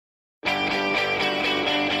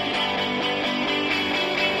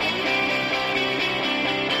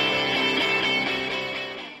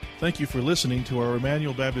Thank you for listening to our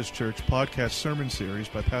Emmanuel Baptist Church podcast sermon series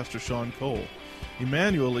by Pastor Sean Cole.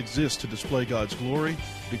 Emmanuel exists to display God's glory,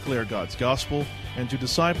 declare God's gospel, and to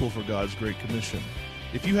disciple for God's Great Commission.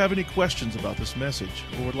 If you have any questions about this message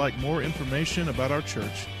or would like more information about our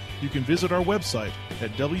church, you can visit our website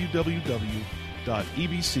at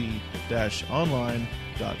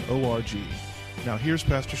www.ebc-online.org. Now here's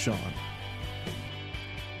Pastor Sean.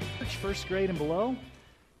 First grade and below,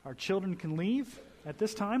 our children can leave at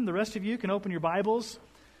this time. The rest of you can open your Bibles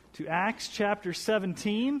to Acts chapter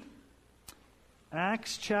 17.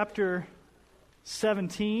 Acts chapter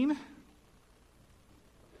 17.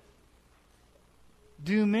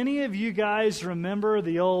 Do many of you guys remember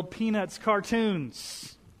the old Peanuts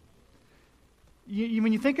cartoons?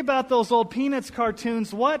 When you think about those old Peanuts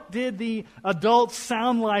cartoons, what did the adults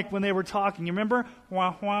sound like when they were talking? You remember?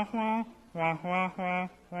 Wah, wah, wah, wah, wah, wah,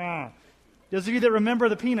 wah. Those of you that remember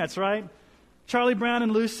the Peanuts, right? Charlie Brown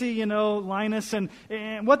and Lucy, Linus, and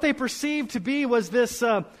what they perceived to be was this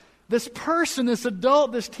person, this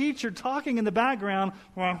adult, this teacher talking in the background.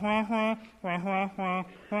 Wah, wah, wah, wah, wah, wah,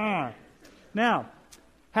 wah. Now,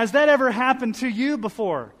 has that ever happened to you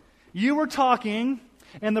before? You were talking,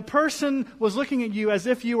 and the person was looking at you as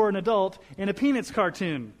if you were an adult in a Peanuts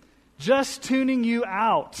cartoon, just tuning you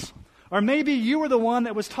out. Or maybe you were the one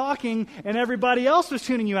that was talking and everybody else was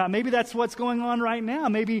tuning you out. Maybe that's what's going on right now.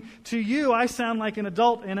 Maybe to you, I sound like an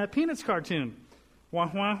adult in a Peanuts cartoon.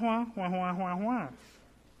 Wah, wah, wah, wah, wah, wah, wah.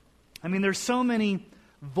 I mean, there's so many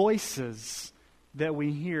voices that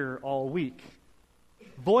we hear all week.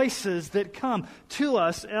 Voices that come to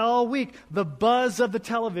us all week. The buzz of the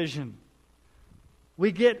television.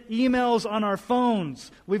 We get emails on our phones.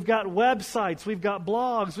 We've got websites. We've got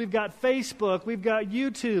blogs. We've got Facebook. We've got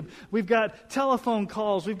YouTube. We've got telephone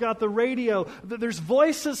calls. We've got the radio. There's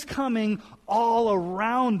voices coming all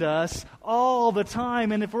around us all the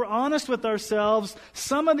time. And if we're honest with ourselves,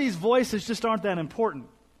 some of these voices just aren't that important.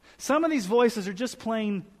 Some of these voices are just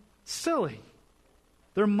plain silly.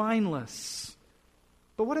 They're mindless.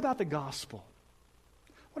 But what about the gospel?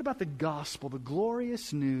 What about the gospel, the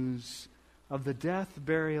glorious news of the death,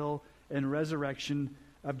 burial, and resurrection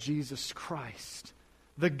of Jesus Christ?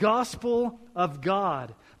 The gospel of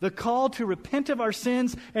God, the call to repent of our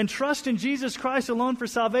sins and trust in Jesus Christ alone for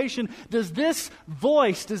salvation. Does this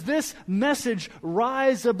voice, does this message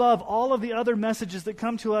rise above all of the other messages that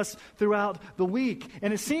come to us throughout the week?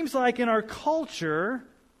 And it seems like in our culture,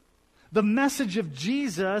 the message of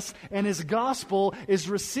Jesus and His gospel is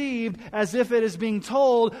received as if it is being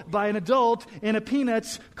told by an adult in a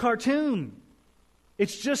Peanuts cartoon.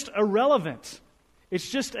 It's just irrelevant. It's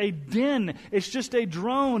just a din. It's just a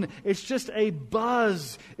drone. It's just a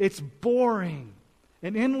buzz. It's boring.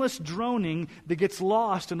 An endless droning that gets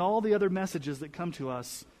lost in all the other messages that come to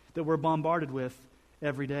us that we're bombarded with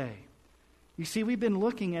every day. You see, we've been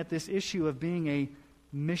looking at this issue of being a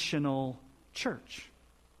missional church.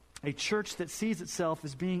 A church that sees itself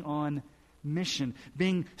as being on mission,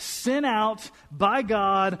 being sent out by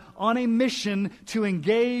God on a mission to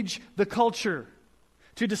engage the culture,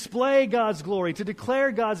 to display God's glory, to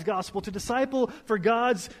declare God's gospel, to disciple for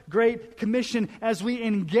God's great commission as we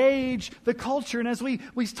engage the culture. And as we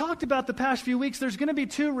talked about the past few weeks, there's going to be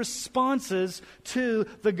two responses to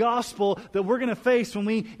the gospel that we're going to face when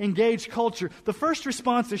we engage culture. The first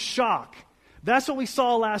response is shock. That's what we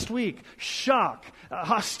saw last week. Shock,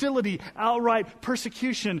 hostility, outright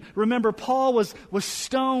persecution. Remember, Paul was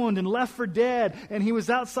stoned and left for dead, and he was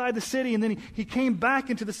outside the city, and then he came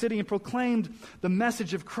back into the city and proclaimed the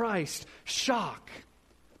message of Christ. Shock.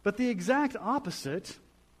 But the exact opposite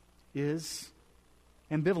is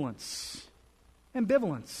ambivalence.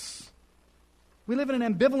 Ambivalence. We live in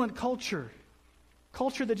an ambivalent culture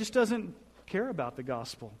that just doesn't care about the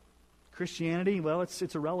gospel. Christianity, well, it's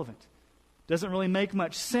irrelevant. Doesn't really make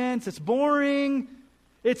much sense. It's boring.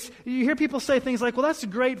 You hear people say things like, well, that's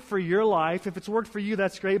great for your life. If it's worked for you,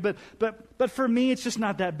 that's great. But for me, it's just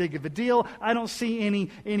not that big of a deal. I don't see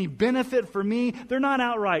any benefit for me. They're not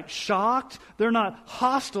outright shocked. They're not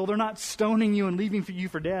hostile. They're not stoning you and leaving you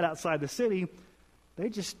for dead outside the city. They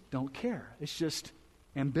just don't care. It's just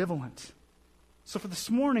ambivalent. So for this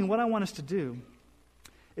morning, what I want us to do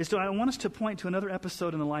is I want us to point to another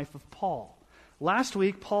episode in the life of Paul. Last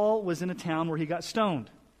week, Paul was in a town where he got stoned.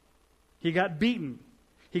 He got beaten.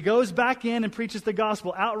 He goes back in and preaches the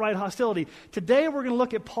gospel, outright hostility. Today, we're going to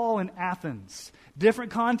look at Paul in Athens. Different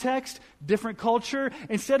context, different culture.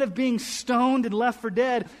 Instead of being stoned and left for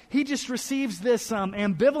dead, he just receives this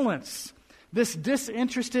ambivalence, this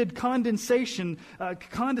disinterested condescending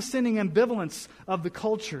ambivalence of the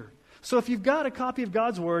culture. So if you've got a copy of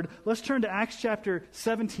God's Word, let's turn to Acts chapter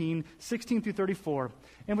 17, 16 through 34.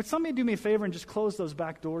 And would somebody do me a favor and just close those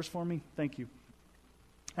back doors for me? Thank you.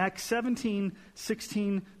 Acts 17,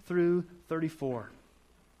 16 through 34.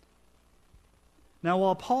 Now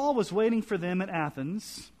while Paul was waiting for them at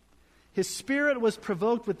Athens, his spirit was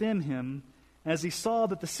provoked within him as he saw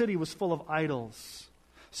that the city was full of idols.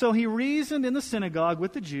 So he reasoned in the synagogue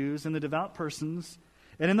with the Jews and the devout persons,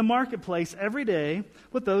 and in the marketplace every day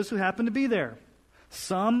with those who happened to be there.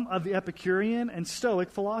 Some of the Epicurean and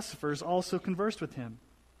Stoic philosophers also conversed with him.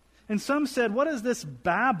 And some said, "What does this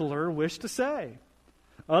babbler wish to say?"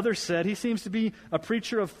 Others said, "He seems to be a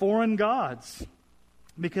preacher of foreign gods,"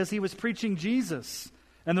 because he was preaching Jesus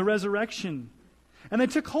and the resurrection. And they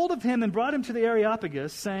took hold of him and brought him to the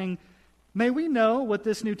Areopagus, saying, "May we know what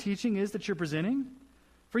this new teaching is that you're presenting?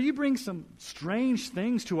 For you bring some strange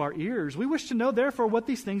things to our ears. We wish to know, therefore, what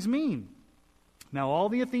these things mean." Now all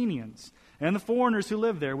the Athenians and the foreigners who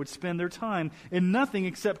lived there would spend their time in nothing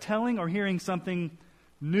except telling or hearing something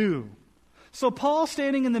new. So Paul,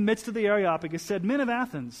 standing in the midst of the Areopagus, said, "Men of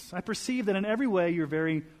Athens, I perceive that in every way you're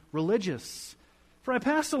very religious. For I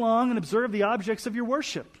passed along and observed the objects of your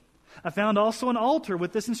worship. I found also an altar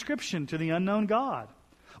with this inscription, 'To the unknown God.'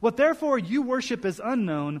 What therefore you worship as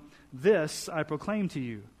unknown, this I proclaim to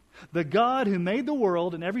you. The God who made the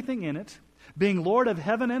world and everything in it, being Lord of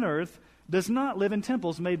heaven and earth, does not live in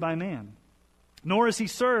temples made by man. Nor is he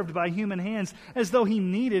served by human hands as though he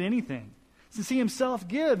needed anything, since he himself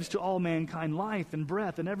gives to all mankind life and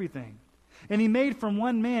breath and everything. And he made from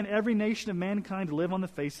one man every nation of mankind to live on the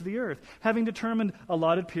face of the earth, having determined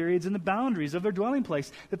allotted periods and the boundaries of their dwelling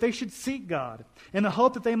place, that they should seek God, in the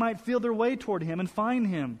hope that they might feel their way toward him and find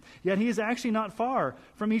him. Yet he is actually not far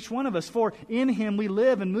from each one of us, for in him we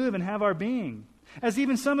live and move and have our being. As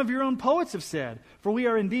even some of your own poets have said, for we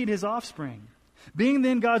are indeed his offspring. Being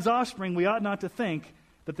then God's offspring, we ought not to think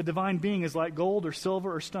that the divine being is like gold or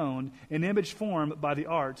silver or stone, an image formed by the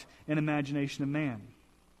art and imagination of man.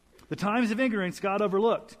 The times of ignorance God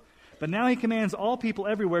overlooked, but now he commands all people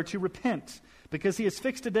everywhere to repent, because he has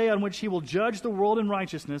fixed a day on which he will judge the world in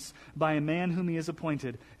righteousness by a man whom he has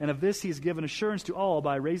appointed. And of this he has given assurance to all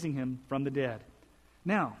by raising him from the dead."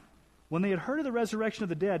 Now, when they had heard of the resurrection of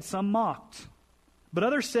the dead, some mocked, but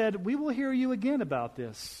others said, "We will hear you again about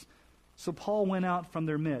this." So Paul went out from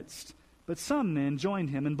their midst, but some men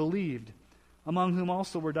joined him and believed, among whom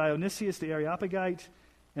also were Dionysius the Areopagite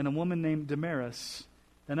and a woman named Damaris,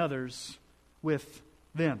 and others with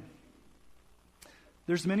them.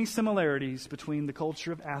 There's many similarities between the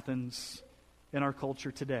culture of Athens and our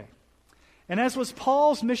culture today. And as was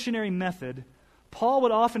Paul's missionary method, Paul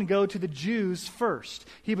would often go to the Jews first.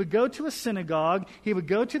 He would go to a synagogue, he would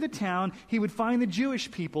go to the town, he would find the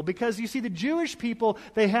Jewish people, because you see, the Jewish people,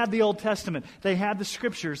 they had the Old Testament, they had the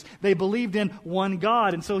Scriptures, they believed in one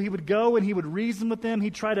God, and so he would go and he would reason with them,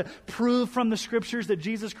 he'd try to prove from the Scriptures that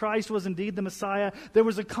Jesus Christ was indeed the Messiah. There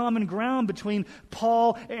was a common ground between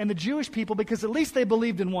Paul and the Jewish people, because at least they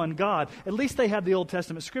believed in one God, at least they had the Old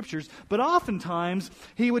Testament Scriptures, but oftentimes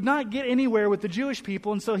he would not get anywhere with the Jewish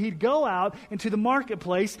people, and so he'd go out into the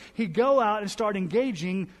marketplace, he'd go out and start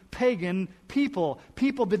engaging pagan people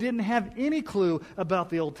that didn't have any clue about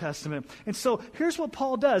the Old Testament. And so here's what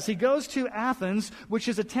Paul does. He goes to Athens, which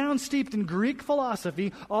is a town steeped in Greek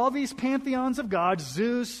philosophy, all these pantheons of gods,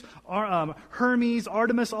 Zeus, Hermes,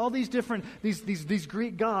 Artemis, all these different, these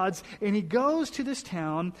Greek gods, and he goes to this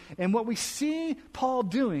town, and what we see Paul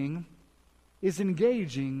doing is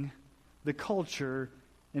engaging the culture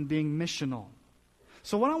and being missional.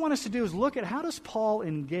 So what I want us to do is look at, how does Paul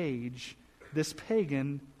engage this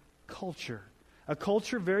pagan culture? A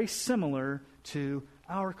culture very similar to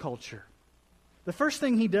our culture. The first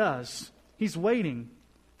thing he does, he's waiting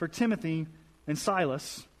for Timothy and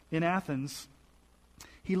Silas in Athens.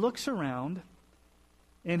 He looks around,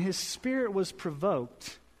 and his spirit was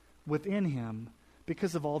provoked within him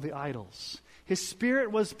because of all the idols. His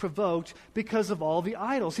spirit was provoked because of all the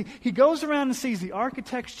idols. He goes around and sees the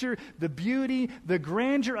architecture, the beauty, the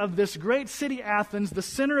grandeur of this great city, Athens, the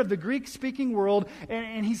center of the Greek-speaking world,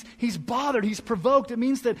 and he's bothered, he's provoked. It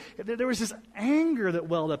means that there was this anger that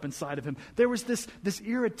welled up inside of him. There was this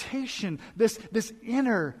irritation, this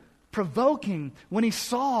inner provoking when he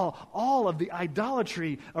saw all of the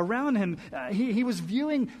idolatry around him. He was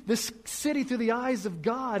viewing this city through the eyes of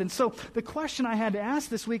God. And so the question I had to ask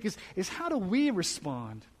this week is how do we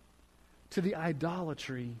respond to the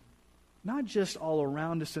idolatry, not just all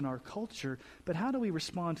around us in our culture, but how do we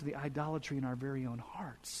respond to the idolatry in our very own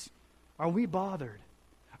hearts? Are we bothered?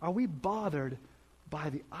 Are we bothered by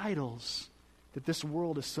the idols that this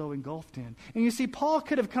world is so engulfed in? And you see, Paul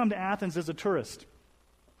could have come to Athens as a tourist.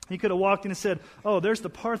 He could have walked in and said, oh, there's the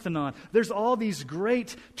Parthenon. There's all these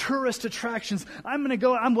great tourist attractions. I'm going to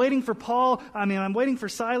go. I'm waiting for I'm waiting for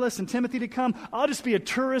Silas and Timothy to come. I'll just be a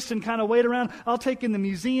tourist and kind of wait around. I'll take in the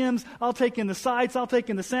museums. I'll take in the sights. I'll take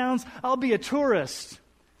in the sounds. I'll be a tourist.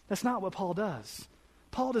 That's not what Paul does.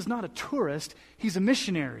 Paul is not a tourist. He's a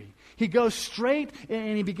missionary. He goes straight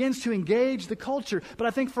and he begins to engage the culture. But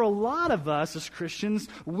I think for a lot of us as Christians,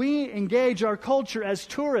 we engage our culture as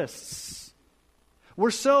tourists.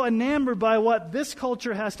 We're so enamored by what this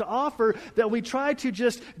culture has to offer that we try to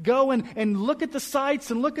just go and look at the sights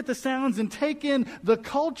and look at the sounds and take in the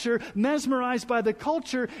culture, mesmerized by the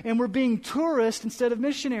culture, and we're being tourists instead of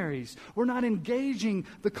missionaries. We're not engaging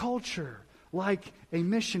the culture like a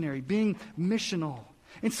missionary, being missional.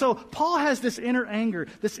 And so Paul has this inner anger,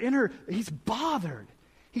 he's bothered.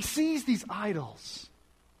 He sees these idols.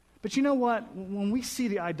 But you know what? When we see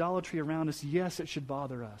the idolatry around us, yes, it should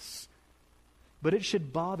bother us. But it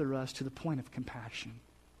should bother us to the point of compassion.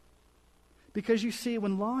 Because you see,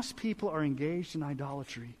 when lost people are engaged in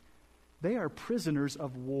idolatry, they are prisoners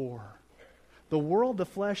of war. The world, the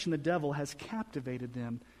flesh, and the devil has captivated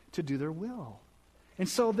them to do their will. And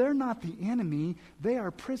so they're not the enemy, they are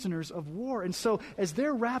prisoners of war. And so as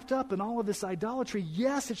they're wrapped up in all of this idolatry,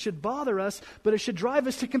 yes, it should bother us, but it should drive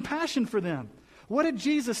us to compassion for them. What did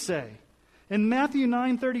Jesus say? In Matthew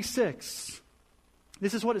 9:36,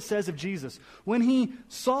 this is what it says of Jesus. When he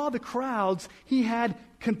saw the crowds, he had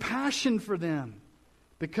compassion for them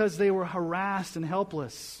because they were harassed and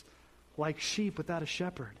helpless, like sheep without a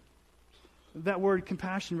shepherd. That word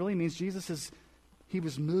compassion really means he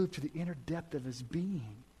was moved to the inner depth of his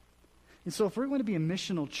being. And so if we're going to be a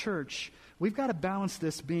missional church, we've got to balance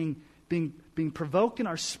this being provoked in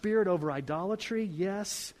our spirit over idolatry,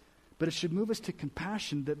 yes, but it should move us to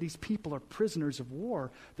compassion that these people are prisoners of war.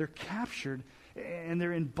 They're captured and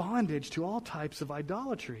they're in bondage to all types of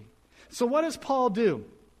idolatry. So what does Paul do?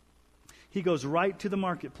 He goes right to the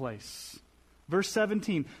marketplace. Verse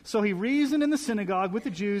 17, so he reasoned in the synagogue with the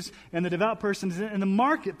Jews and the devout persons in the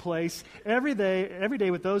marketplace every day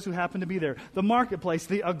with those who happened to be there. The marketplace,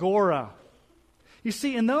 the agora. You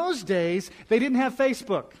see, in those days, they didn't have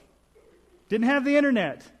Facebook, didn't have the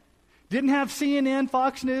internet, didn't have CNN,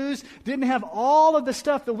 Fox News, didn't have all of the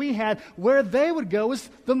stuff that we had. Where they would go was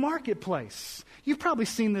the marketplace. You've probably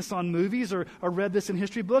seen this on movies or read this in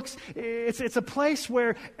history books. It's a place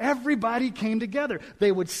where everybody came together.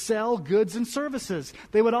 They would sell goods and services.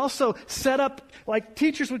 They would also set up, like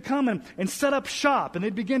teachers would come and set up shop, and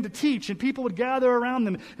they'd begin to teach, and people would gather around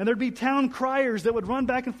them, and there'd be town criers that would run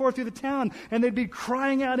back and forth through the town, and they'd be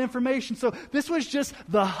crying out information. So this was just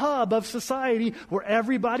the hub of society where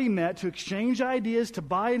everybody met to exchange ideas, to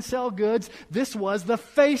buy and sell goods. This was the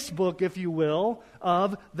Facebook, if you will,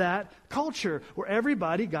 of that culture where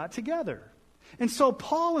everybody got together. And so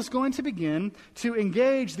Paul is going to begin to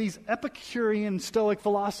engage these Epicurean Stoic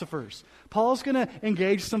philosophers. Paul's going to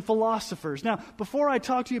engage some philosophers. Now, before I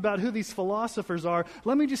talk to you about who these philosophers are,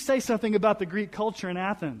 let me just say something about the Greek culture in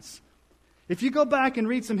Athens. If you go back and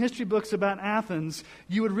read some history books about Athens,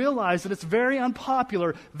 you would realize that it's very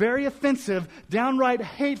unpopular, very offensive, downright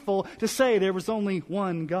hateful to say there was only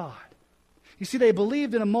one God. You see, they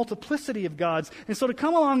believed in a multiplicity of gods. And so to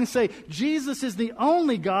come along and say, Jesus is the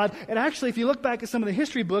only God, and actually, if you look back at some of the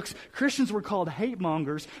history books, Christians were called hate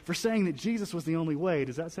mongers for saying that Jesus was the only way.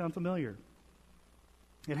 Does that sound familiar?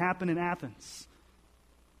 It happened in Athens.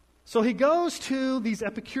 So he goes to these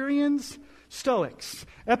Epicureans, Stoics.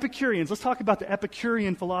 Epicureans, let's talk about the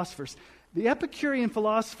Epicurean philosophers. The Epicurean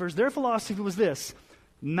philosophers, their philosophy was this: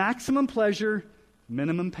 maximum pleasure,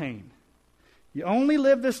 minimum pain. You only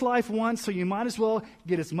live this life once, so you might as well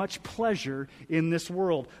get as much pleasure in this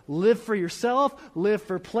world. Live for yourself, live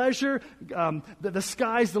for pleasure. The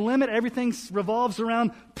sky's the limit. Everything revolves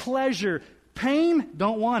around pleasure. Pain,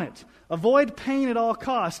 don't want it. Avoid pain at all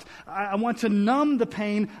costs. I want to numb the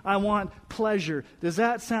pain. I want pleasure. Does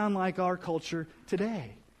that sound like our culture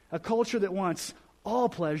today? A culture that wants all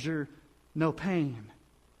pleasure, no pain.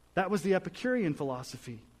 That was the Epicurean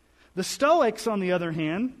philosophy. The Stoics, on the other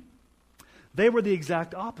hand, they were the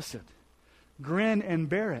exact opposite. Grin and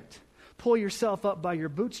bear it. Pull yourself up by your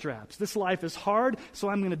bootstraps. This life is hard, so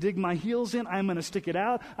I'm going to dig my heels in. I'm going to stick it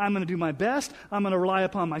out. I'm going to do my best. I'm going to rely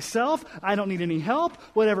upon myself. I don't need any help.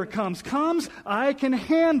 Whatever comes, comes. I can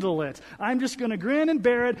handle it. I'm just going to grin and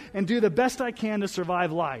bear it and do the best I can to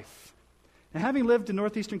survive life. Now, having lived in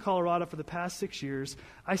northeastern Colorado for the past 6 years,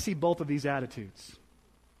 I see both of these attitudes,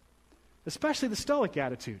 especially the Stoic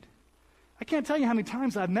attitude. I can't tell you how many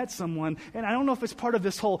times I've met someone, and I don't know if it's part of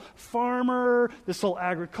this whole farmer, this whole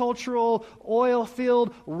agricultural, oil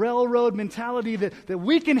field, railroad mentality that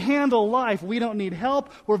we can handle life. We don't need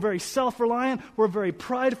help. We're very self-reliant. We're very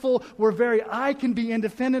prideful. I can be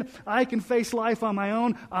independent. I can face life on my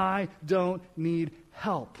own. I don't need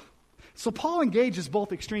help. So Paul engages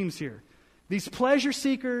both extremes here. These pleasure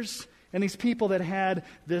seekers and these people that had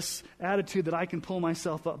this attitude that I can pull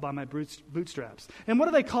myself up by my bootstraps. And what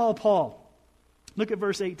do they call Paul? Look at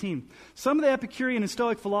verse 18. Some of the Epicurean and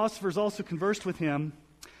Stoic philosophers also conversed with him,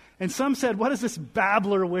 and some said, what does this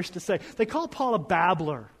babbler wish to say? They call Paul a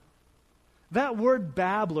babbler. That word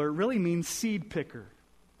babbler really means seed picker.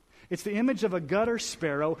 It's the image of a gutter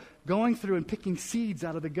sparrow going through and picking seeds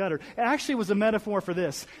out of the gutter. It actually was a metaphor for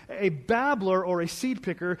this. A babbler or a seed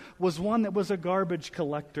picker was one that was a garbage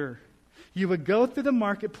collector. You would go through the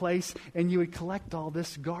marketplace and you would collect all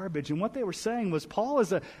this garbage. And what they were saying was Paul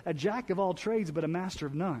is a jack of all trades but a master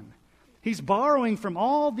of none. He's borrowing from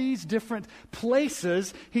all these different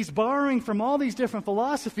places. He's borrowing from all these different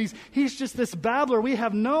philosophies. He's just this babbler. We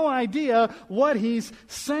have no idea what he's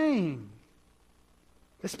saying.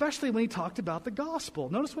 Especially when he talked about the gospel.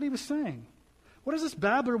 Notice what he was saying. What does this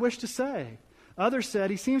babbler wish to say? Others said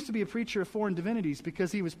he seems to be a preacher of foreign divinities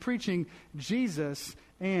because he was preaching Jesus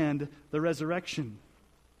and the resurrection.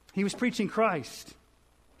 He was preaching Christ.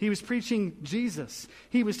 He was preaching Jesus.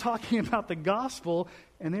 He was talking about the gospel,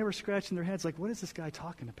 and they were scratching their heads like, what is this guy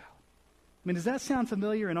talking about? I mean, does that sound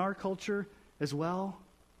familiar in our culture as well?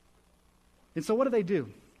 And so what do?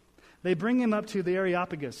 They bring him up to the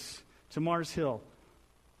Areopagus, to Mars Hill.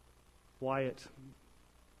 Wyatt,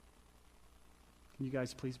 can you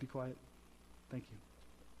guys please be quiet? Thank you.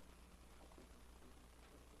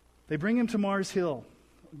 They bring him to Mars Hill,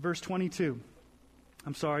 verse 19.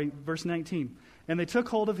 And they took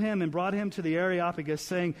hold of him and brought him to the Areopagus,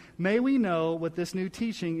 saying, may we know what this new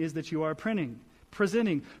teaching is that you are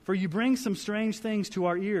presenting, for you bring some strange things to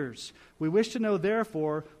our ears. We wish to know,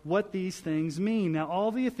 therefore, what these things mean. Now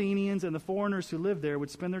all the Athenians and the foreigners who lived there would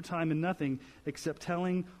spend their time in nothing except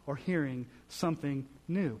telling or hearing something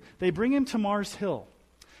new. They bring him to Mars Hill,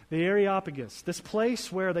 the Areopagus, this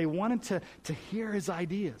place where they wanted to hear his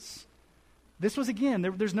ideas. This was, again,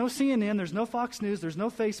 there's no CNN, there's no Fox News, there's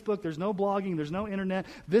no Facebook, there's no blogging, there's no internet.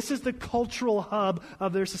 This is the cultural hub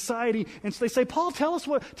of their society. And so they say, Paul, tell us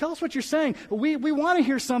what you're saying. We want to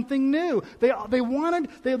hear something new. They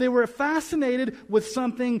were fascinated with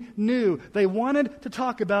something new. They wanted to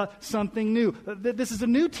talk about something new. This is a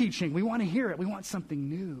new teaching. We want to hear it. We want something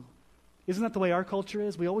new. Isn't that the way our culture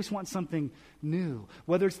is? We always want something new.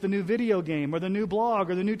 Whether it's the new video game or the new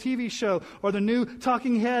blog or the new TV show or the new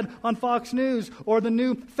talking head on Fox News or the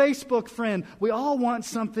new Facebook friend. We all want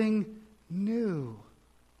something new.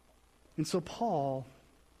 And so Paul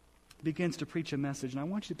begins to preach a message. And I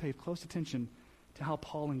want you to pay close attention to how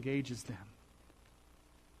Paul engages them.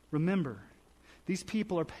 Remember, these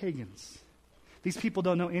people are pagans. These people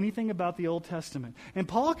don't know anything about the Old Testament. And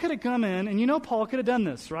Paul could have come in, and you know Paul could have done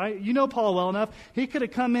this, right? You know Paul well enough. He could have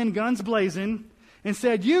come in guns blazing and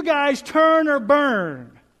said, you guys turn or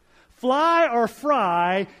burn. Fly or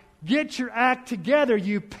fry. Get your act together,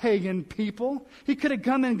 you pagan people. He could have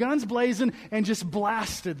come in guns blazing and just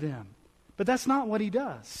blasted them. But that's not what he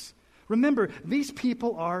does. Remember, these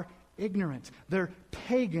people are ignorant. They're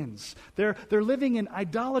pagans. They're living in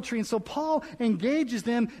idolatry. And so Paul engages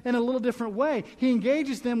them in a little different way. He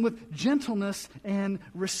engages them with gentleness and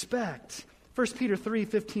respect. 1 Peter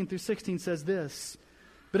 3:15-16 says this,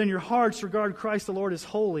 but in your hearts regard Christ the Lord as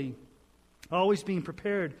holy, always being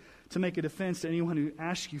prepared to make a defense to anyone who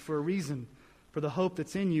asks you for a reason for the hope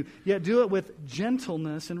that's in you. Yet do it with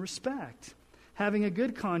gentleness and respect, having a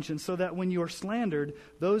good conscience, so that when you are slandered,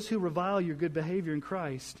 those who revile your good behavior in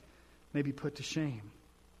Christ may be put to shame.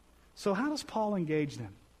 So how does Paul engage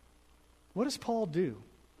them? What does Paul do?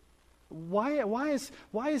 Why is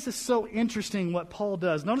this so interesting what Paul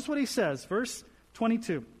does? Notice what he says, verse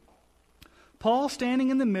 22. Paul, standing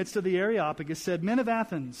in the midst of the Areopagus, said, men of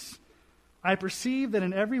Athens, I perceive that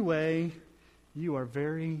in every way you are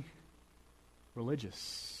very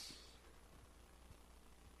religious.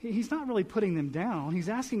 He's not really putting them down. He's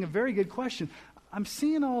asking a very good question. I'm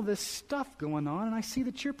seeing all this stuff going on, and I see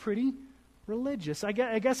that you're pretty religious. I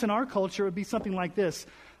guess in our culture it would be something like this.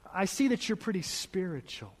 I see that you're pretty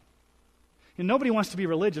spiritual. And nobody wants to be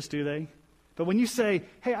religious, do they? But when you say,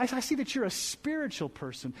 hey, I see that you're a spiritual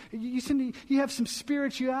person. You have some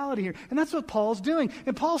spirituality here. And that's what Paul's doing.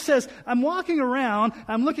 And Paul says, I'm walking around,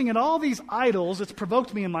 I'm looking at all these idols. It's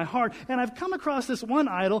provoked me in my heart. And I've come across this one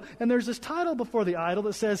idol, and there's this title before the idol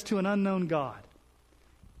that says, to an unknown God.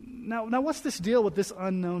 Now what's this deal with this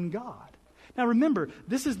unknown God? Now remember,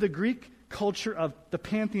 this is the Greek culture of the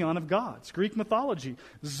pantheon of gods, Greek mythology.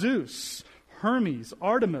 Zeus, Hermes,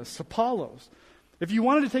 Artemis, Apollos. If you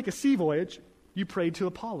wanted to take a sea voyage, you prayed to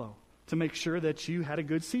Apollo to make sure that you had a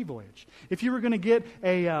good sea voyage. If you were going to get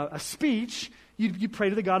a speech, you pray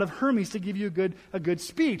to the god of Hermes to give you a good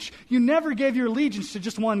speech. You never gave your allegiance to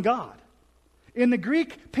just one god. In the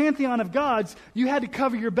Greek pantheon of gods, you had to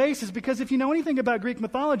cover your bases because if you know anything about Greek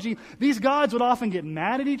mythology, these gods would often get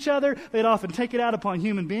mad at each other. They'd often take it out upon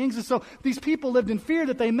human beings. And so these people lived in fear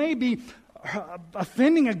that they may be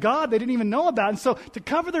offending a god they didn't even know about. And so to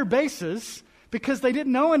cover their bases, because they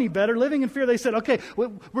didn't know any better, living in fear, they said, okay,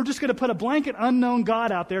 we're just going to put a blanket unknown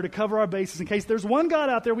God out there to cover our bases. In case there's one God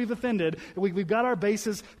out there we've offended, we've got our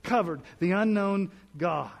bases covered, the unknown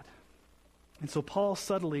God. And so Paul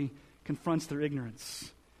subtly confronts their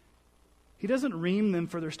ignorance. He doesn't ream them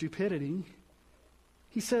for their stupidity.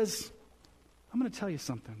 He says, I'm going to tell you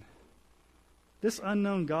something. This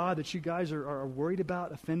unknown God that you guys are worried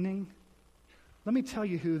about offending, let me tell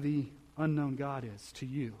you who the unknown God is to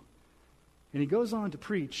you. And he goes on to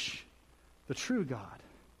preach the true God.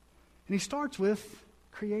 And he starts with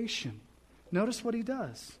creation. Notice what he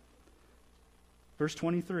does. Verse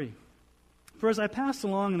 23. For as I passed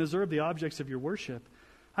along and observed the objects of your worship,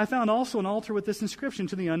 I found also an altar with this inscription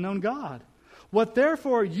to the unknown God. What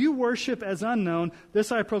therefore you worship as unknown,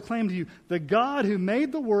 this I proclaim to you. The God who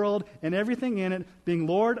made the world and everything in it, being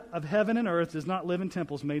Lord of heaven and earth, does not live in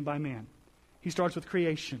temples made by man. He starts with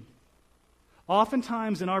creation.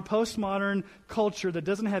 Oftentimes in our postmodern culture that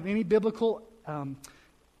doesn't have any biblical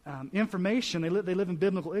information, they live in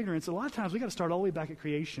biblical ignorance. A lot of times we got to start all the way back at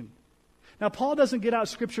creation. Now, Paul doesn't get out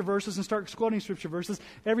scripture verses and start quoting scripture verses.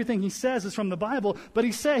 Everything he says is from the Bible, but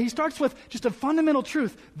he starts with just a fundamental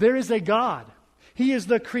truth. There is a God. He is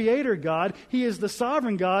the creator God. He is the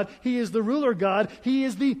sovereign God. He is the ruler God. He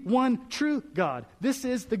is the one true God. This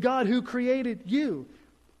is the God who created you.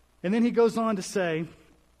 And then he goes on to say,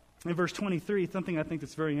 in verse 23, something I think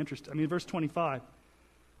that's very interesting. Verse 25.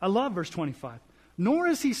 I love verse 25. Nor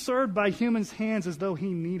is he served by humans' hands as though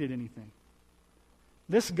he needed anything.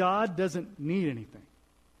 This God doesn't need anything.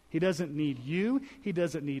 He doesn't need you. He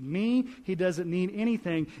doesn't need me. He doesn't need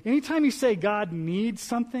anything. Anytime you say God needs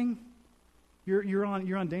something, you're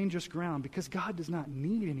on dangerous ground because God does not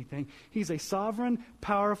need anything. He's a sovereign,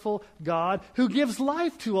 powerful God who gives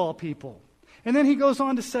life to all people. And then he goes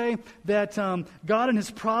on to say that God in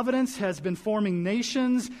his providence has been forming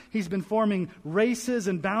nations. He's been forming races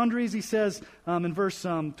and boundaries. He says in verse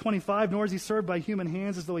 25, nor is he served by human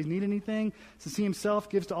hands as though he need anything, since he himself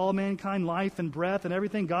gives to all mankind life and breath and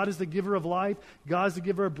everything. God is the giver of life. God is the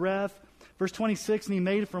giver of breath. Verse 26, and he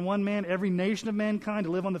made from one man every nation of mankind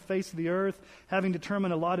to live on the face of the earth, having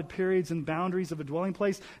determined allotted periods and boundaries of a dwelling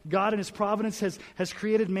place. God in his providence has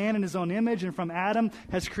created man in his own image, and from Adam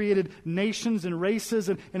has created nations and races,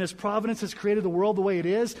 and in his providence has created the world the way it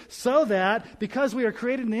is, so that because we are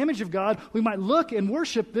created in the image of God, we might look and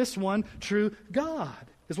worship this one true God,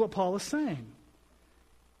 is what Paul is saying.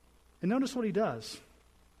 And notice what he does.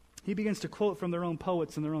 He begins to quote from their own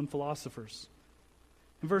poets and their own philosophers.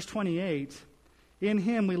 In verse 28, in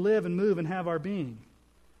him we live and move and have our being.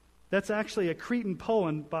 That's actually a Cretan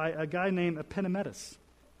poem by a guy named Epimenides.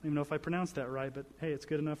 I don't even know if I pronounced that right, but hey, it's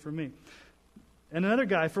good enough for me. And another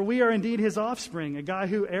guy, for we are indeed his offspring, a guy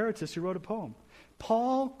Aratus, who wrote a poem.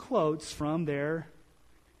 Paul quotes from their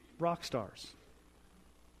rock stars,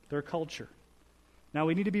 their culture. Now,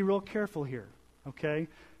 we need to be real careful here, okay?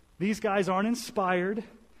 These guys aren't inspired.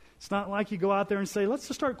 It's not like you go out there and say, let's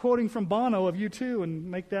just start quoting from Bono of U2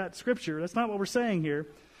 and make that scripture. That's not what we're saying here.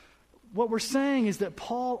 What we're saying is that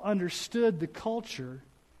Paul understood the culture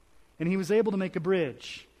and he was able to make a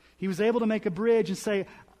bridge. He was able to make a bridge and say,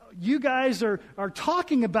 you guys are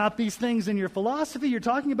talking about these things in your philosophy. You're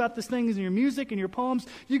talking about these things in your music and your poems.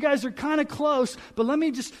 You guys are kind of close, but let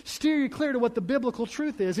me just steer you clear to what the biblical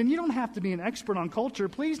truth is. And you don't have to be an expert on culture.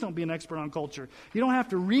 Please don't be an expert on culture. You don't have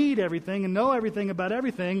to read everything and know everything about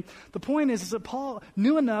everything. The point is that Paul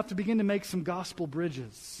knew enough to begin to make some gospel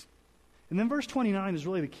bridges. And then verse 29 is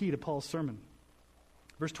really the key to Paul's sermon.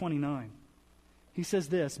 Verse 29. He says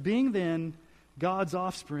this, being then God's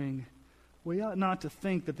offspring, we ought not to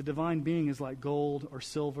think that the divine being is like gold or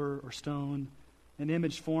silver or stone, an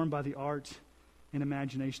image formed by the art and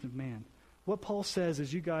imagination of man. What Paul says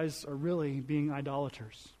is you guys are really being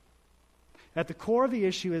idolaters. At the core of the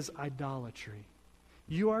issue is idolatry.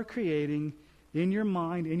 You are creating in your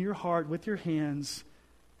mind, in your heart, with your hands,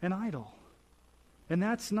 an idol. And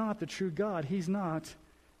that's not the true God. He's not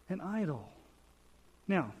an idol.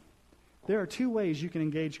 Now, there are two ways you can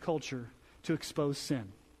engage culture to expose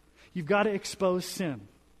sin. You've got to expose sin.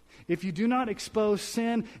 If you do not expose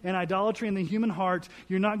sin and idolatry in the human heart,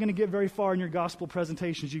 you're not going to get very far in your gospel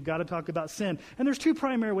presentations. You've got to talk about sin. And there's two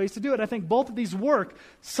primary ways to do it. I think both of these work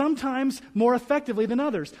sometimes more effectively than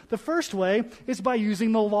others. The first way is by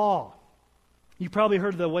using the law. You probably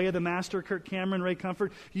heard of The Way of the Master, Kirk Cameron, Ray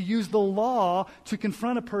Comfort. You use the law to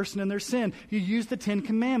confront a person in their sin. You use the Ten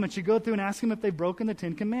Commandments. You go through and ask them if they've broken the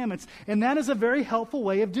Ten Commandments. And that is a very helpful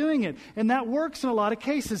way of doing it. And that works in a lot of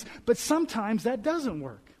cases. But sometimes that doesn't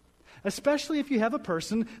work. Especially if you have a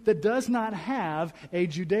person that does not have a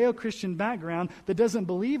Judeo-Christian background, that doesn't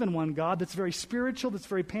believe in one God, that's very spiritual, that's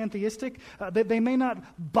very pantheistic. They may not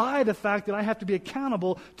buy the fact that I have to be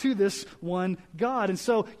accountable to this one God. And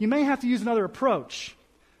so you may have to use another approach.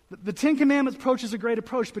 The Ten Commandments approach is a great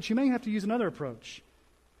approach, but you may have to use another approach.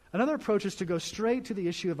 Another approach is to go straight to the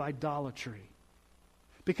issue of idolatry.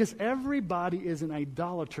 Because everybody is an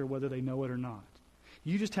idolater, whether they know it or not.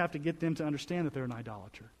 You just have to get them to understand that they're an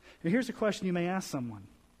idolater. And here's a question you may ask someone.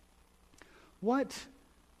 What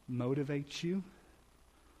motivates you?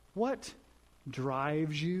 What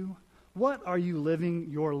drives you? What are you living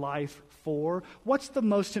your life for? What's the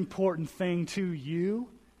most important thing to you?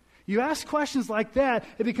 You ask questions like that,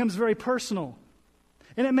 it becomes very personal.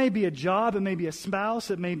 And it may be a job, it may be a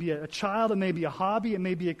spouse, it may be a child, it may be a hobby, it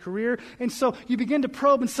may be a career. And so you begin to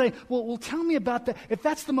probe and say, well, tell me about that. If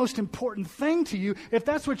that's the most important thing to you, if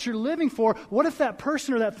that's what you're living for, what if that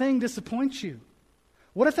person or that thing disappoints you?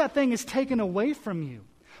 What if that thing is taken away from you?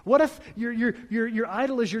 What if your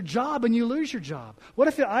idol is your job and you lose your job? What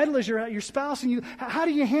if your idol is your spouse and how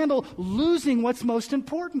do you handle losing what's most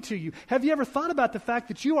important to you? Have you ever thought about the fact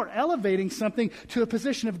that you are elevating something to a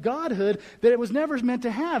position of godhood that it was never meant to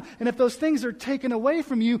have? And if those things are taken away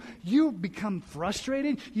from you, you become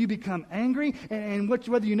frustrated, you become angry, and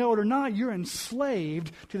whether you know it or not, you're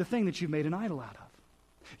enslaved to the thing that you've made an idol out of.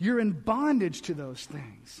 You're in bondage to those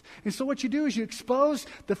things. And so what you do is you expose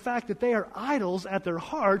the fact that they are idols at their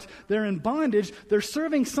heart. They're in bondage. They're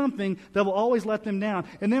serving something that will always let them down.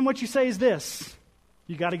 And then what you say is this.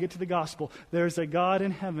 You got to get to the gospel. There's a God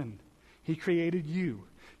in heaven. He created you.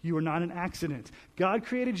 You are not an accident. God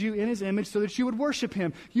created you in His image so that you would worship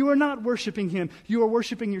Him. You are not worshiping Him. You are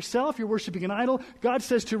worshiping yourself. You're worshiping an idol. God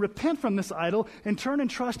says to repent from this idol and turn and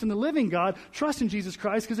trust in the living God. Trust in Jesus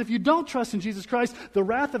Christ, because if you don't trust in Jesus Christ, the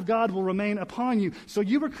wrath of God will remain upon you. So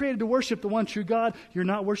you were created to worship the one true God. You're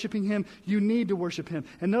not worshiping Him. You need to worship Him.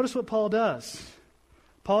 And notice what Paul does.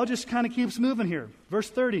 Paul just kind of keeps moving here. Verse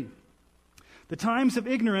 30. The times of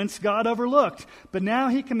ignorance God overlooked, but now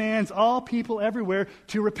He commands all people everywhere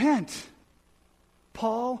to repent.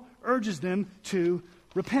 Paul urges them to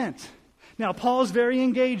repent. Now, Paul's very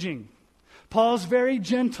engaging. Paul's very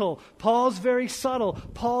gentle. Paul's very subtle.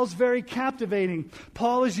 Paul's very captivating.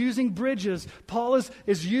 Paul is using bridges. Paul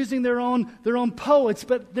is using their own poets.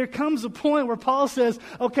 But there comes a point where Paul says,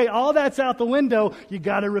 okay, all that's out the window. You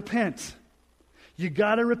got to repent. You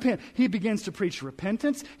got to repent. He begins to preach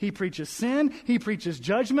repentance. He preaches sin. He preaches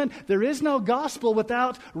judgment. There is no gospel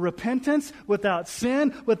without repentance, without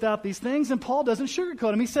sin, without these things. And Paul doesn't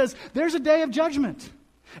sugarcoat him. He says, there's a day of judgment.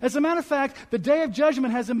 As a matter of fact, the day of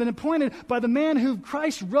judgment has been appointed by the man whom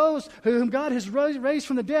God has raised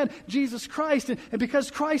from the dead, Jesus Christ. And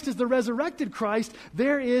because Christ is the resurrected Christ,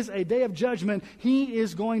 there is a day of judgment. He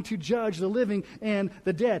is going to judge the living and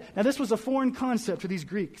the dead. Now, this was a foreign concept to these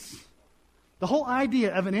Greeks. The whole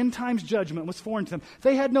idea of an end times judgment was foreign to them.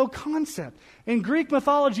 They had no concept. In Greek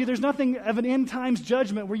mythology, there's nothing of an end times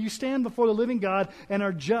judgment where you stand before the living God and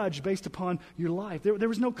are judged based upon your life. There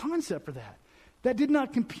was no concept for that. That did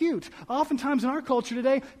not compute. Oftentimes in our culture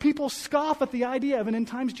today, people scoff at the idea of an end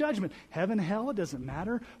times judgment. Heaven, hell, it doesn't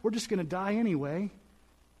matter. We're just going to die anyway.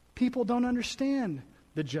 People don't understand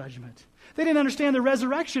the judgment. They didn't understand the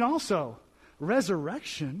resurrection also.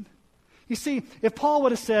 Resurrection? You see, if Paul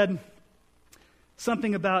would have said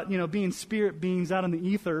something about, being spirit beings out in the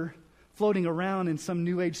ether, floating around in some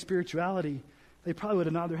new age spirituality, they probably would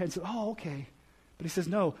have nodded their head and said, oh, okay. But he says,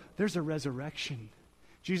 no, there's a resurrection.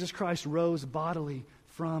 Jesus Christ rose bodily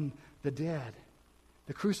from the dead.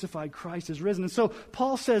 The crucified Christ is risen. And so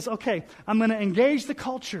Paul says, okay, I'm going to engage the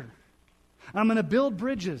culture. I'm going to build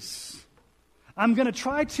bridges. I'm going to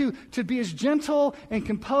try to be as gentle and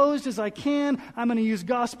composed as I can. I'm going to use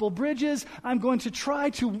gospel bridges. I'm going to try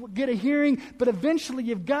to get a hearing. But eventually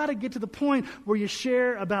you've got to get to the point where you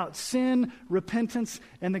share about sin, repentance,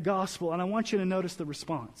 and the gospel. And I want you to notice the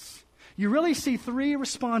response. You really see three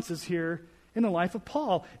responses here in the life of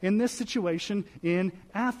Paul in this situation in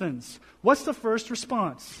Athens. What's the first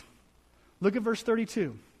response? Look at verse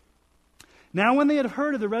 32. Now when they had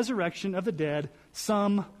heard of the resurrection of the dead,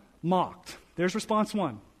 some mocked. There's response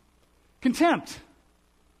one. Contempt.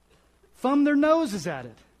 thumb their noses at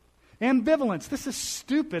it. Ambivalence. This is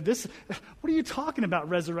stupid. What are you talking about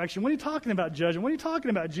resurrection? What are you talking about judgment? What are you talking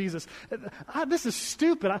about Jesus? This is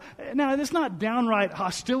stupid. Now, it's not downright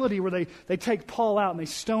hostility where they take Paul out and they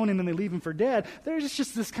stone him and they leave him for dead. There's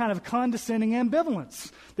just this kind of condescending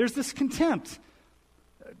ambivalence. There's this contempt.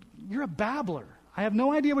 You're a babbler. I have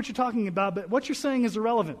no idea what you're talking about, but what you're saying is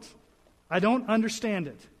irrelevant. I don't understand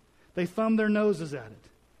it. They thumb their noses at it.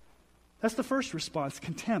 That's the first response,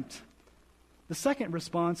 contempt. The second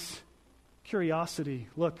response, curiosity.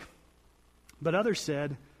 Look, but others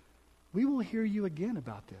said, we will hear you again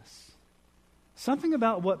about this. Something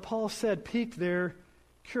about what Paul said piqued their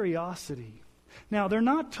curiosity. Now, they're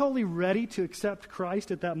not totally ready to accept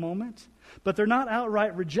Christ at that moment, but they're not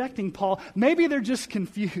outright rejecting Paul. Maybe they're just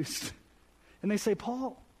confused. And they say,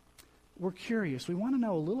 Paul, we're curious. We want to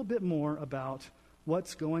know a little bit more about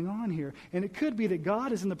what's going on here. And it could be that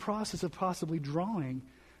God is in the process of possibly drawing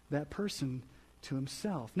that person to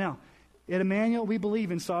himself. Now, at Emmanuel, we believe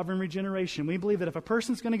in sovereign regeneration. We believe that if a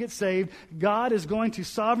person's going to get saved, God is going to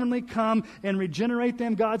sovereignly come and regenerate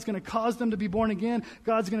them. God's going to cause them to be born again.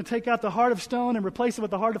 God's going to take out the heart of stone and replace it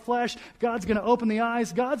with the heart of flesh. God's going to open the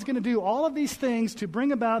eyes. God's going to do all of these things to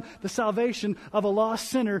bring about the salvation of a lost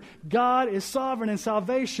sinner. God is sovereign in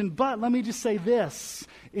salvation, but let me just say this.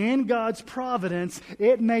 In God's providence,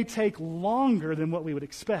 it may take longer than what we would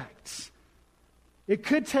expect. It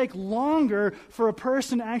could take longer for a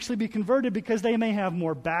person to actually be converted because they may have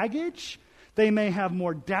more baggage, they may have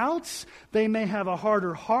more doubts, they may have a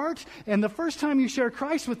harder heart, and the first time you share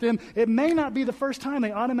Christ with them, it may not be the first time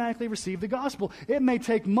they automatically receive the gospel. It may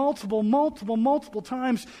take multiple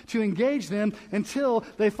times to engage them until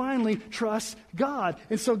they finally trust God.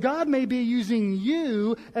 And so God may be using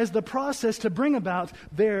you as the process to bring about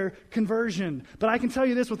their conversion. But I can tell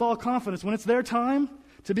you this with all confidence, when it's their time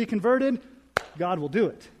to be converted, God will do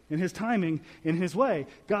it in His timing, in His way.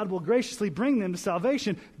 God will graciously bring them to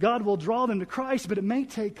salvation. God will draw them to Christ, but it may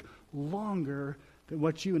take longer than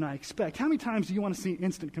what you and I expect. How many times do you want to see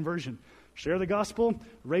instant conversion? Share the gospel,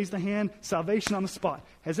 raise the hand, salvation on the spot.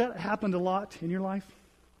 Has that happened a lot in your life?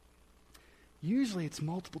 Usually it's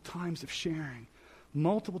multiple times of sharing,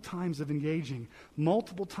 multiple times of engaging,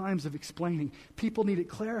 multiple times of explaining. People need it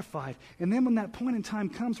clarified. And then when that point in time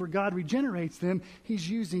comes where God regenerates them, He's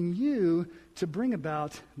using you to bring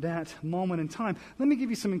about that moment in time. Let me give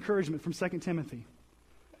you some encouragement from 2 Timothy.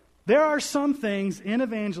 There are some things in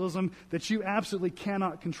evangelism that you absolutely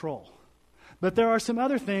cannot control. But there are some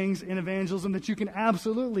other things in evangelism that you can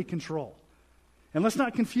absolutely control. And let's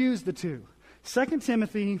not confuse the two. 2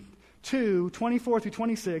 Timothy 2:24 through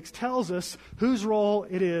 26 tells us whose role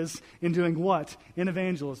it is in doing what in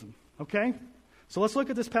evangelism. Okay? So let's look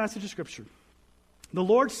at this passage of Scripture. The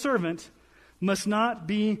Lord's servant must not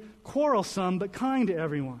be quarrelsome, but kind to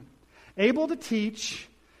everyone, able to teach,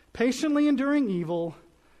 patiently enduring evil,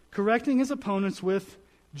 correcting his opponents with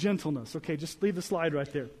gentleness. Okay, just leave the slide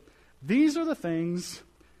right there. These are the things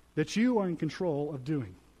that you are in control of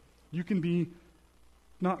doing. You can be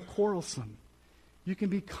not quarrelsome. You can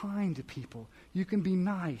be kind to people. You can be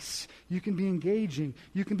nice. You can be engaging.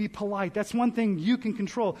 You can be polite. That's one thing you can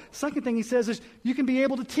control. Second thing he says is you can be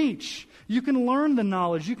able to teach. You can learn the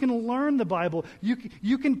knowledge. You can learn the Bible.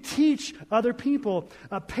 You can teach other people.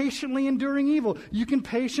 Patiently enduring evil. You can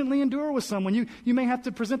patiently endure with someone. You may have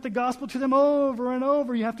to present the gospel to them over and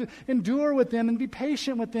over. You have to endure with them and be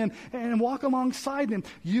patient with them and walk alongside them.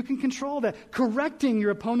 You can control that. Correcting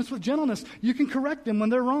your opponents with gentleness. You can correct them when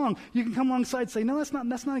they're wrong. You can come alongside and say, no,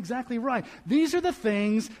 that's not exactly right. These are the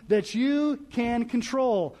things that you can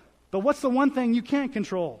control. But what's the one thing you can't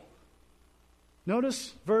control?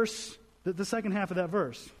 Notice the second half of that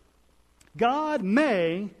verse. God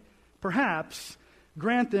may, perhaps,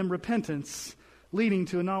 grant them repentance leading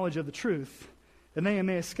to a knowledge of the truth, and they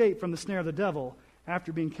may escape from the snare of the devil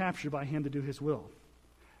after being captured by him to do his will.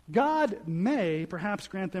 God may, perhaps,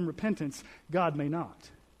 grant them repentance. God may not.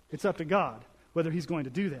 It's up to God whether He's going to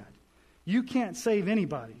do that. You can't save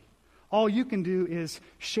anybody. All you can do is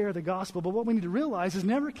share the gospel. But what we need to realize is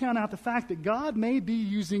never count out the fact that God may be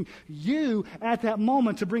using you at that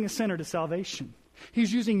moment to bring a sinner to salvation.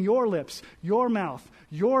 He's using your lips, your mouth,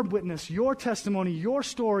 your witness, your testimony, your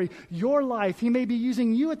story, your life. He may be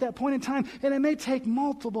using you at that point in time, and it may take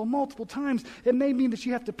multiple times. It may mean that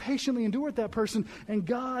you have to patiently endure with that person, and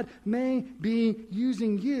God may be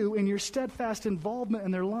using you in your steadfast involvement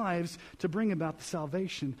in their lives to bring about the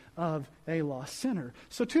salvation of a lost sinner.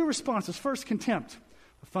 So 2 responses. First, contempt.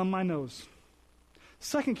 Thumb my nose.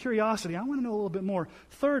 Second, curiosity. I want to know a little bit more.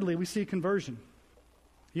 Thirdly, we see conversion.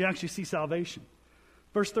 You actually see salvation.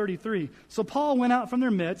 Verse 33, so Paul went out from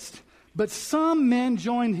their midst, But some men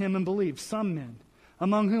joined him and believed, some men,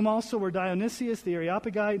 among whom also were Dionysius the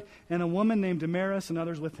Areopagite and a woman named Damaris and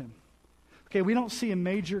others with him. Okay, we don't see a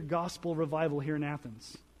major gospel revival here in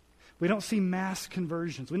Athens. We don't see mass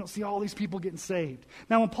conversions. We don't see all these people getting saved.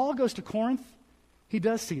 Now, when Paul goes to Corinth, he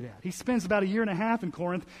does see that. He spends about 1.5 years in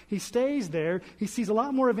Corinth. He stays there. He sees a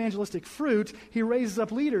lot more evangelistic fruit. He raises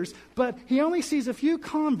up leaders. But he only sees a few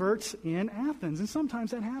converts in Athens. And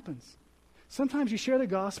sometimes that happens. Sometimes you share the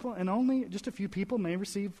gospel and only just a few people may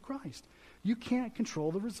receive Christ. You can't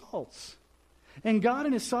control the results. And God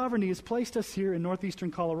in his sovereignty has placed us here in northeastern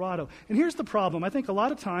Colorado. And here's the problem. I think a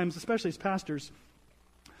lot of times, especially as pastors,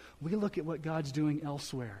 we look at what God's doing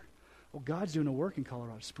elsewhere. Well, God's doing a work in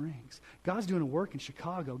Colorado Springs. God's doing a work in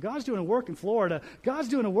Chicago. God's doing a work in Florida. God's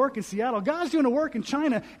doing a work in Seattle. God's doing a work in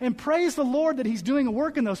China. And praise the Lord that he's doing a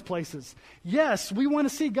work in those places. Yes, we want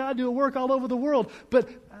to see God do a work all over the world. But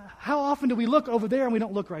how often do we look over there and we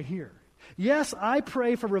don't look right here? Yes, I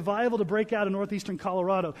pray for revival to break out in northeastern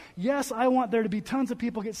Colorado. Yes, I want there to be tons of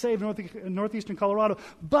people get saved in northeastern Colorado.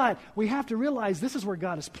 But we have to realize this is where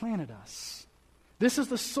God has planted us. This is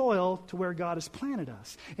the soil to where God has planted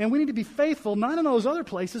us. And we need to be faithful, not in those other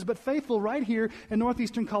places, but faithful right here in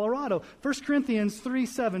northeastern Colorado. 1 Corinthians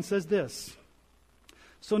 3:7 says this,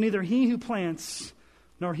 "So neither he who plants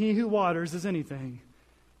nor he who waters is anything,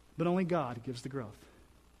 but only God gives the growth."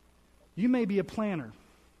 You may be a planter.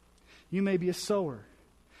 You may be a sower.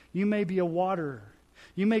 You may be a waterer.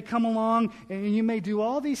 You may come along and you may do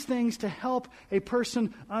all these things to help a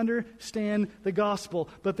person understand the gospel.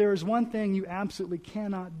 But there is one thing you absolutely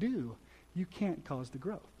cannot do. You can't cause the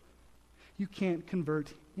growth. You can't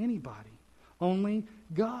convert anybody. Only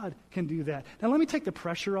God can do that. Now let me take the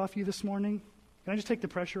pressure off you this morning. Can I just take the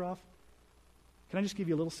pressure off? Can I just give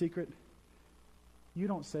you a little secret? You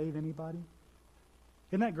don't save anybody.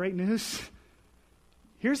 Isn't that great news?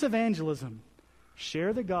 Here's evangelism.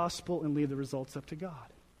 Share the gospel and leave the results up to God.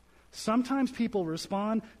 Sometimes people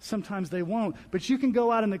respond, sometimes they won't. But you can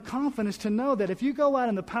go out in the confidence to know that if you go out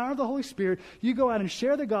in the power of the Holy Spirit, you go out and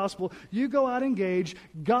share the gospel, you go out and engage,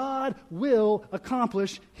 God will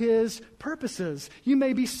accomplish his purposes. You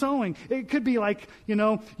may be sowing. It could be like,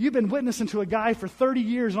 you've been witnessing to a guy for 30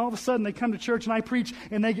 years, and all of a sudden they come to church and I preach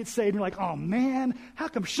and they get saved. And you're like, oh man, how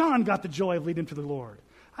come Sean got the joy of leading to the Lord?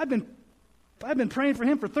 I've been praying for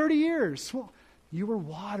him for 30 years. Well, you were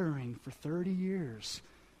watering for 30 years.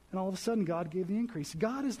 And all of a sudden, God gave the increase.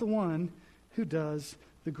 God is the one who does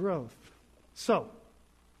the growth. So,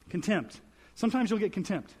 contempt. Sometimes you'll get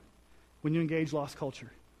contempt when you engage lost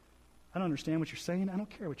culture. I don't understand what you're saying. I don't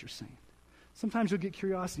care what you're saying. Sometimes you'll get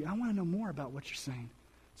curiosity. I want to know more about what you're saying.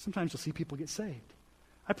 Sometimes you'll see people get saved.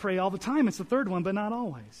 I pray all the time. It's the third one, but not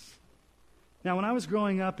always. Now, when I was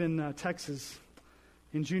growing up in Texas,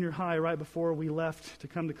 in junior high, right before we left to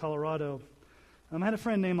come to Colorado, I had a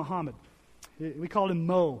friend named Muhammad. We called him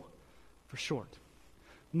Mo for short.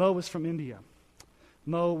 Mo was from India.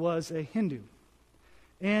 Mo was a Hindu.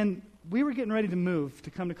 And we were getting ready to move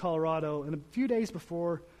to come to Colorado, and a few days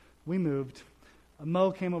before we moved,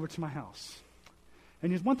 Mo came over to my house.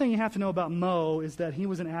 And there's one thing you have to know about Mo is that he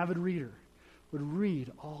was an avid reader, would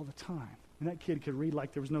read all the time. And that kid could read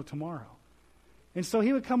like there was no tomorrow. And so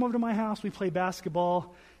he would come over to my house, we'd play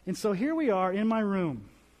basketball, and so here we are in my room,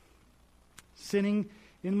 sitting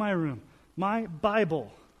in my room. My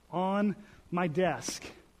Bible on my desk.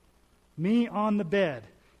 Me on the bed.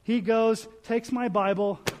 He goes, takes my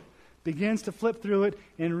Bible, begins to flip through it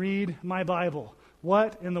and read my Bible.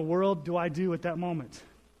 What in the world do I do at that moment?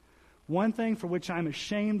 One thing for which I'm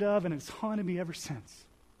ashamed of, and it's haunted me ever since.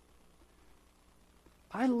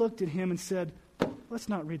 I looked at him and said, let's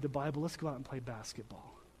not read the Bible, let's go out and play basketball.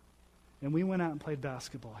 And we went out and played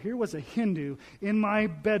basketball. Here was a Hindu in my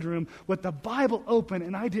bedroom with the Bible open,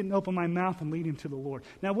 and I didn't open my mouth and lead him to the Lord.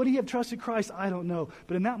 Now, would he have trusted Christ? I don't know.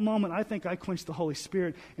 But in that moment, I think I quenched the Holy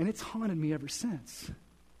Spirit, and it's haunted me ever since.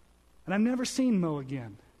 And I've never seen Mo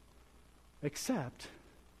again, except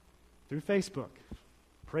through Facebook.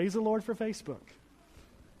 Praise the Lord for Facebook.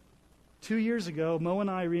 2 years ago, Mo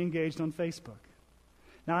and I re-engaged on Facebook.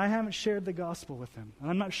 Now, I haven't shared the gospel with him, and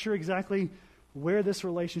I'm not sure exactly where this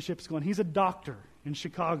relationship is going. He's a doctor in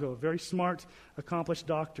Chicago, a very smart, accomplished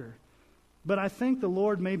doctor. But I think the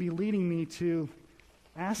Lord may be leading me to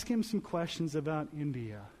ask him some questions about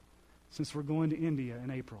India, since we're going to India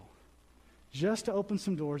in April. Just to open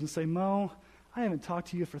some doors and say, Mo, I haven't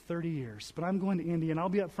talked to you for 30 years, but I'm going to India, and I'll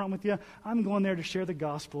be up front with you. I'm going there to share the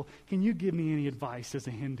gospel. Can you give me any advice as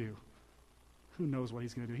a Hindu? Who knows what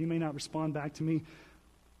he's going to do? He may not respond back to me.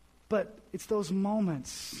 But it's those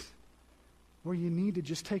moments where you need to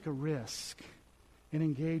just take a risk and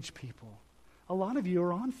engage people. A lot of you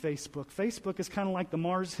are on Facebook. Facebook is kind of like the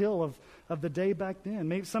Mars Hill of the day back then.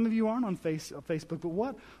 Maybe some of you aren't on Facebook,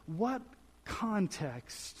 but what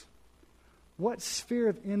context, what sphere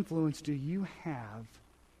of influence do you have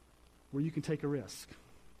where you can take a risk,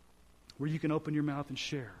 where you can open your mouth and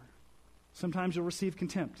share? Sometimes you'll receive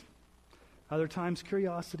contempt. Other times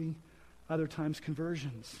curiosity. Other times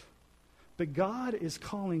conversions. But God is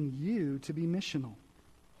calling you to be missional,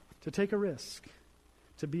 to take a risk,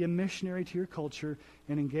 to be a missionary to your culture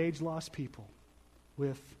and engage lost people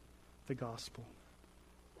with the gospel.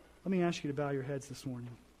 Let me ask you to bow your heads this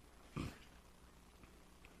morning.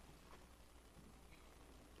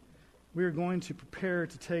 We are going to prepare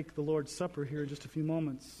to take the Lord's Supper here in just a few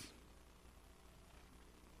moments.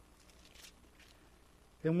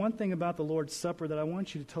 And one thing about the Lord's Supper that I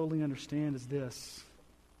want you to totally understand is this.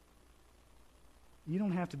 You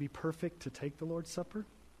don't have to be perfect to take the Lord's Supper.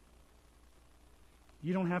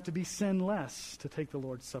 You don't have to be sinless to take the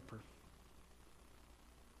Lord's Supper.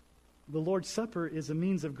 The Lord's Supper is a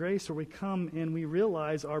means of grace where we come and we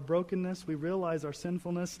realize our brokenness, we realize our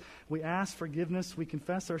sinfulness, we ask forgiveness, we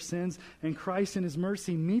confess our sins, and Christ in His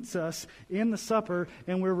mercy meets us in the supper,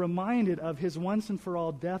 and we're reminded of His once and for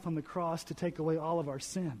all death on the cross to take away all of our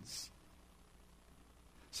sins.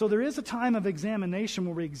 So there is a time of examination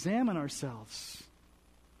where we examine ourselves.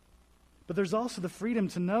 But there's also the freedom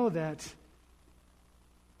to know that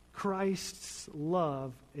Christ's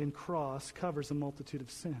love and cross covers a multitude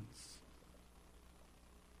of sins.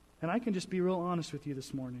 And I can just be real honest with you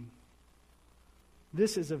this morning.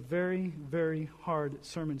 This is a very, very hard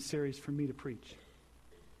sermon series for me to preach.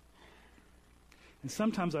 And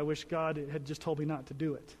sometimes I wish God had just told me not to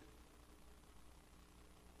do it.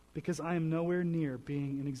 Because I am nowhere near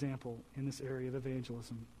being an example in this area of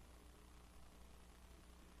evangelism.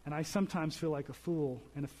 And I sometimes feel like a fool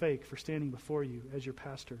and a fake for standing before you as your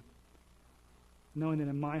pastor, knowing that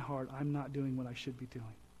in my heart I'm not doing what I should be doing.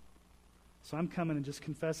 So I'm coming and just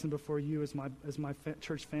confessing before you as my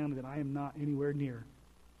church family that I am not anywhere near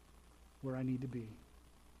where I need to be.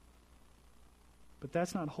 But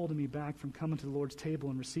that's not holding me back from coming to the Lord's table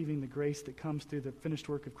and receiving the grace that comes through the finished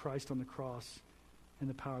work of Christ on the cross and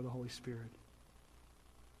the power of the Holy Spirit.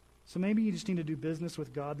 So maybe you just need to do business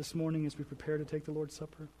with God this morning as we prepare to take the Lord's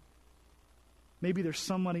Supper. Maybe there's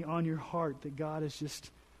somebody on your heart that God is just,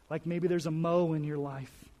 like maybe there's a Mo in your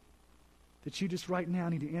life that you just right now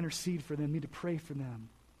need to intercede for them, need to pray for them.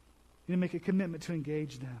 You need to make a commitment to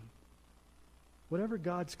engage them. Whatever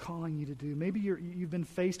God's calling you to do, maybe you've been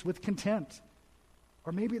faced with contempt.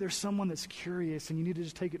 Or maybe there's someone that's curious and you need to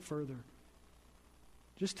just take it further.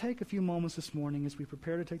 Just take a few moments this morning as we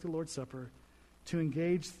prepare to take the Lord's Supper to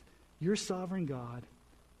engage your sovereign God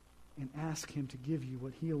and ask Him to give you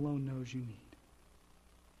what He alone knows you need.